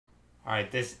Alright,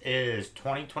 this is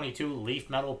 2022 Leaf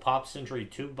Metal Pop Century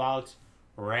 2 box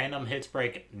random hits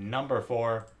break number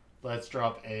 4. Let's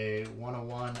drop a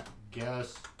 101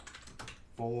 guess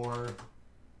for.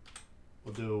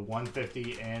 We'll do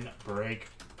 150 in break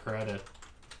credit.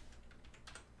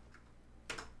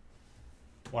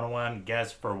 101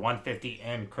 guess for 150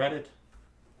 in credit.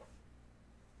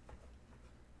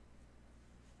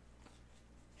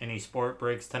 Any sport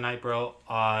breaks tonight, bro?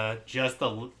 Just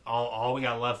all we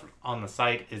got left on the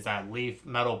site is that Leaf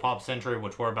Metal Pop Century,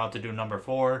 which we're about to do number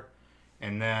 4,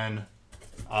 and then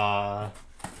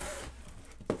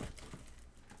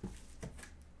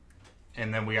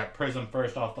we got Prism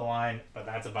first off the line, but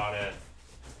that's about it.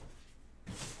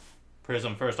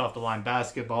 Prism first off the line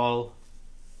basketball.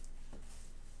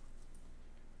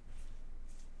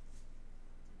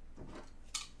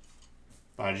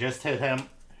 But I just hit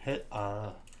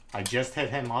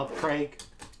him up, Craig.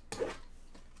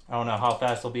 I don't know how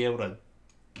fast he'll be able to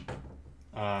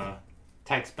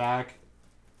text back.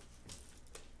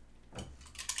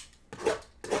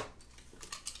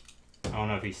 I don't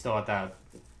know if he's still at that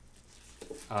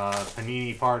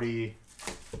Panini party,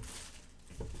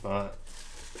 but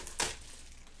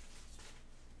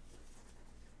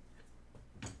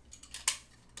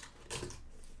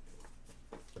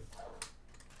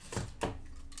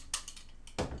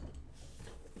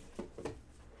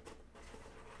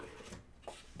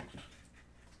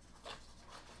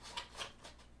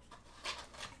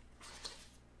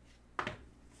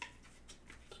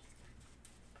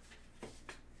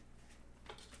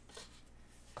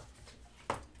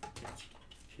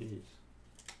jeez.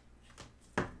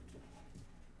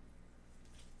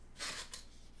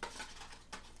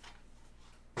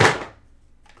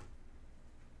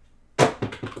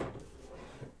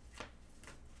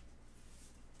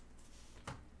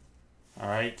 All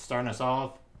right, starting us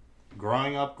off.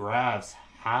 Growing Up Graphs,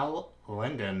 Hal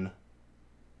Linden.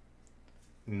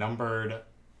 Numbered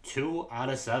 2 out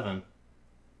of 7.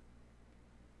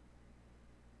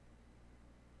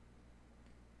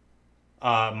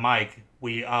 Mike,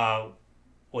 we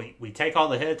take all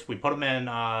the hits, we put them in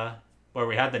where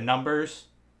we had the numbers,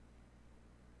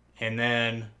 and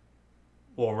then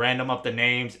we'll random up the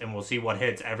names and we'll see what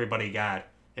hits everybody got.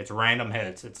 It's random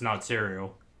hits, it's not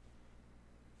serial.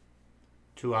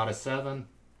 2 out of 7.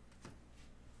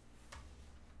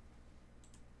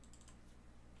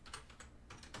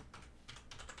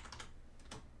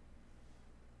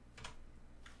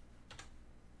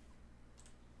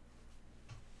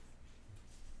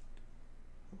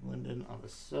 Linden on the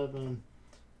 7.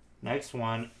 Next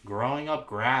one, Growing Up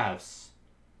Graphs,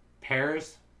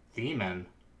 Paris Thiemann.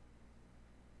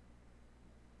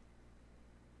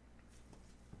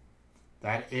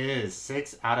 That is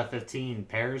 6 out of 15,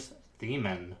 Paris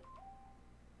Thiemann.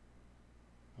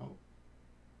 Oh.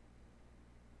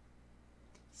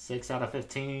 6 out of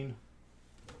 15.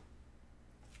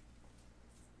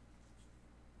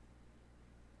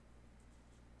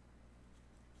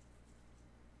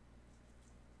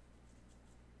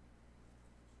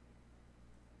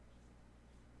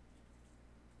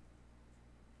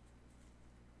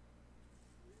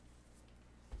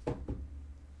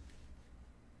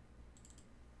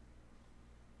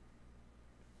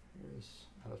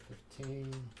 Out of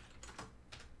 15.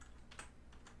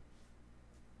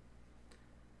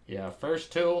 Yeah,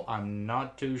 first two, I'm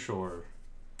not too sure.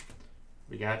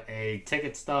 We got a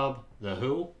ticket stub, The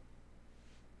Who.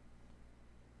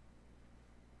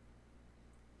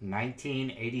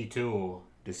 1982.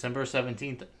 December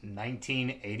 17th,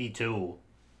 1982.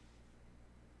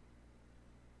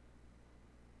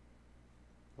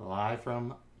 Live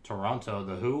from Toronto,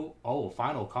 The Who. Oh,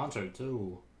 final concert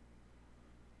too.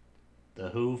 The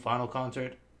Who final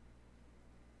concert,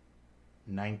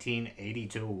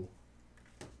 1982.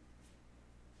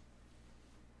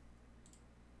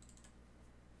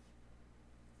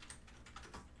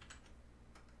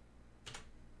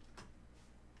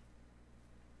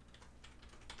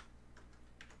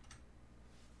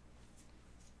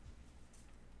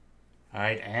 All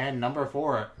right, and number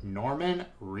 4, Norman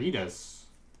Reedus.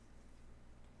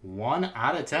 1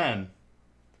 out of 10.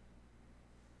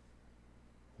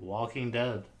 Walking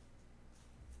Dead.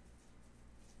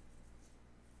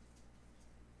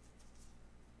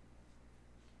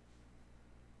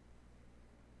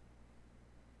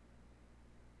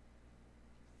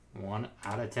 One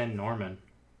out of 10, Norman.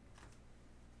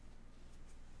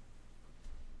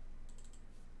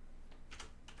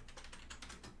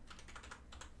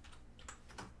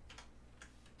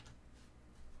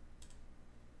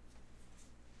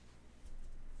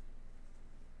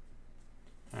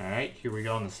 All right, here we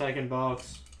go in the second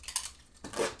box.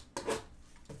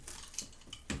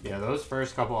 Yeah, those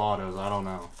first couple autos, I don't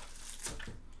know.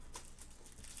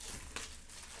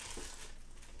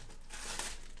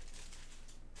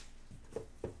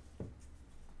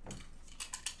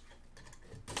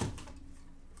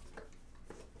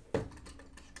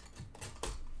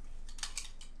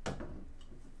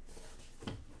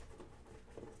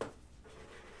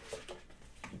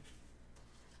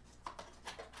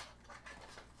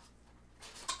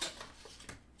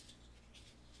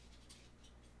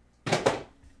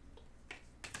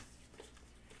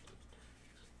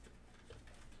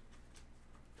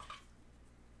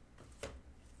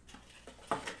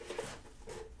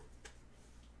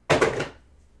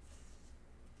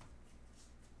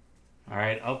 All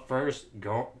right, up first,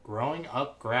 Growing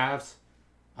Up Graphs,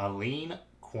 Aline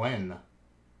Quinn.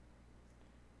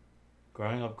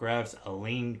 Growing Up Graphs,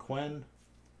 Aline Quinn.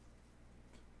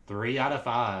 3 out of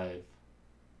 5.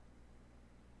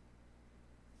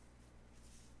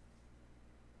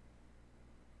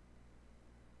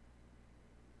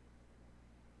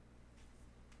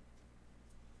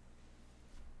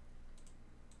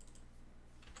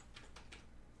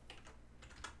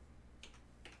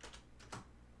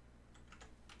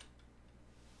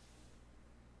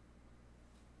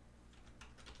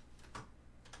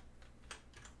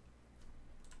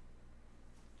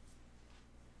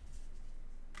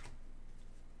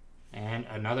 And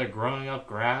another Growing Up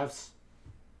Graphs,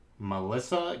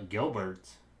 Melissa Gilbert.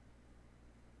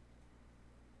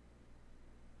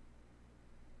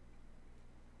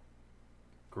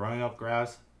 Growing Up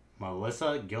Graphs,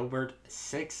 Melissa Gilbert,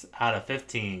 6 out of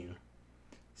 15.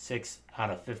 6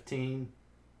 out of 15.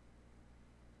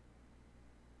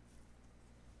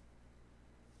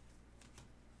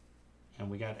 And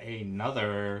we got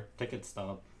another ticket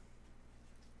stub.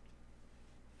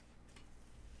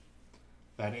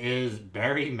 That is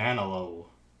Barry Manilow.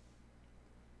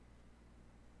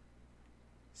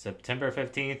 September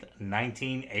 15th,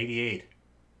 1988.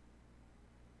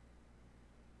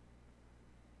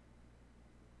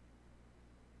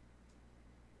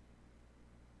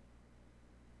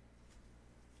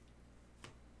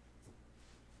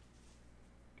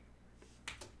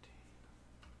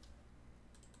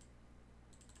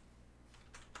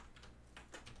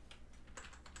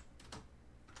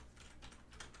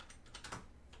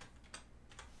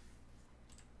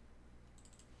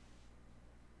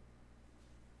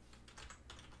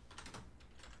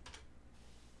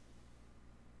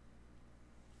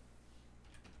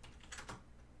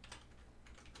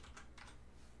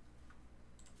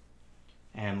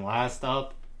 And last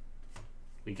up,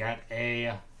 we got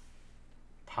a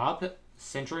Pop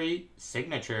Century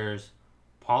Signatures,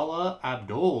 Paula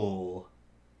Abdul.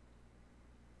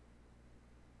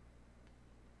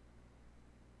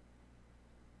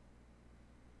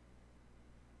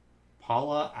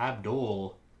 Paula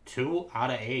Abdul, 2 out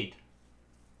of 8.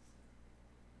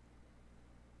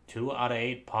 2 out of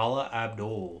 8, Paula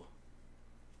Abdul.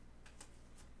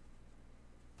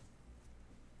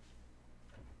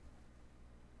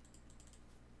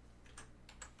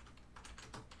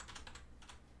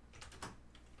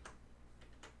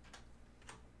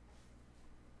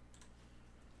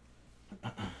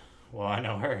 Well, I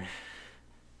know her.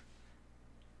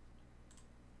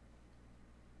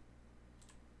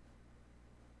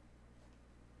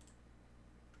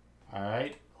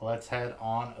 Alright, let's head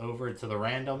on over to the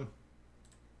random.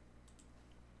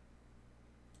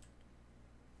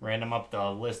 Random up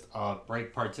the list of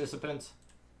break participants.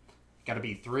 Got to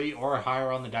be 3 or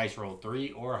higher on the dice roll.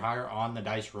 3 or higher on the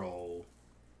dice roll.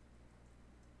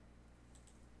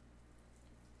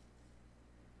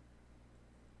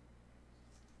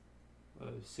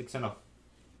 Six and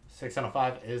a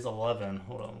 5 is 11.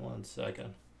 Hold on 1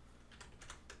 second.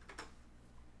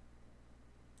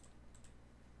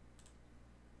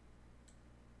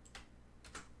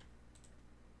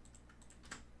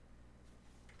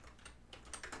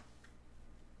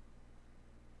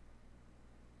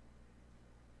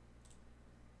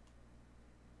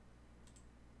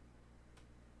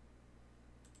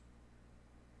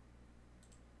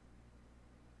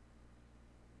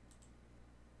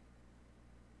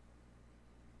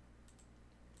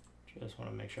 Just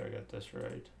want to make sure I got this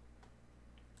right.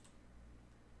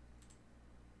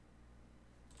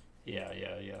 Yeah,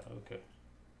 okay.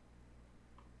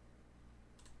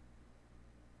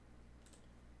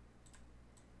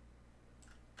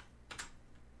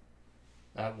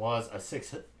 That was a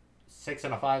 6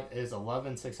 and a 5 is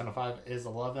 11. 6 and a 5 is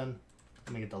 11.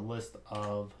 Let me get the list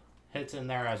of hits in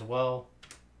there as well.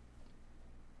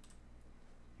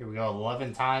 Here we go.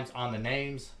 11 times on the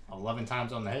names. 11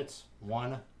 times on the hits.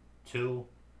 1, 2,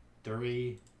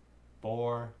 3,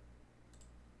 4,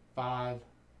 5,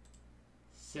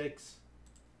 6,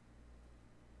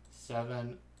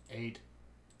 7, 8,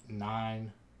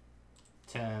 9,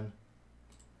 10,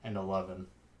 and 11.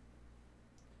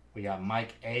 We got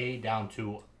Mike A down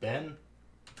to Ben.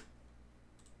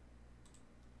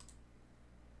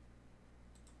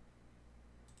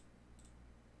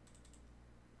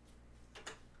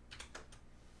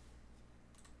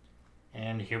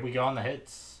 And here we go on the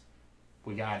hits.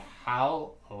 We got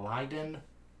Hal Lydon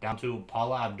down to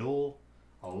Paula Abdul.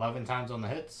 11 times on the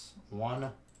hits.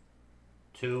 1,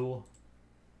 2,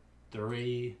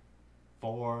 3,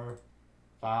 4,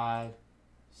 5,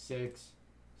 6,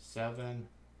 7,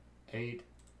 8,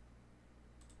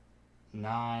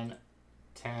 9,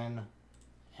 10,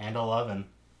 and 11.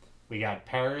 We got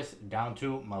Paris down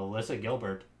to Melissa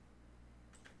Gilbert.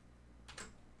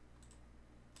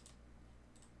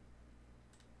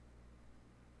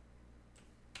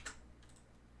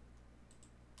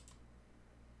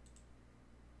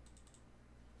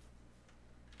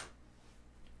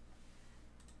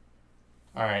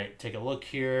 All right, take a look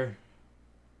here.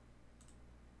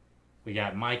 We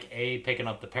got Mike A picking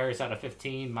up the Paris out of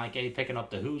 15. Mike A picking up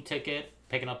the Who ticket.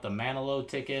 Picking up the Manilow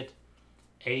ticket.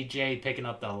 AJ picking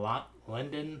up the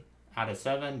Linden out of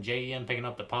 7. JM picking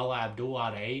up the Paula Abdul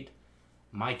out of 8.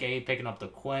 Mike A picking up the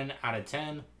Quinn out of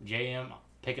 10. JM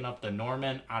picking up the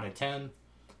Norman out of 10.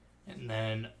 And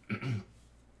then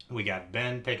we got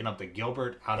Ben picking up the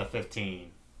Gilbert out of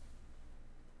 15.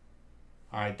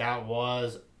 All right, that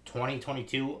was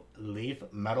 2022 Leaf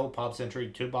Metal Pop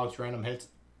Century 2-box random hits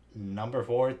number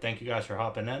 4. Thank you guys for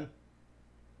hopping in.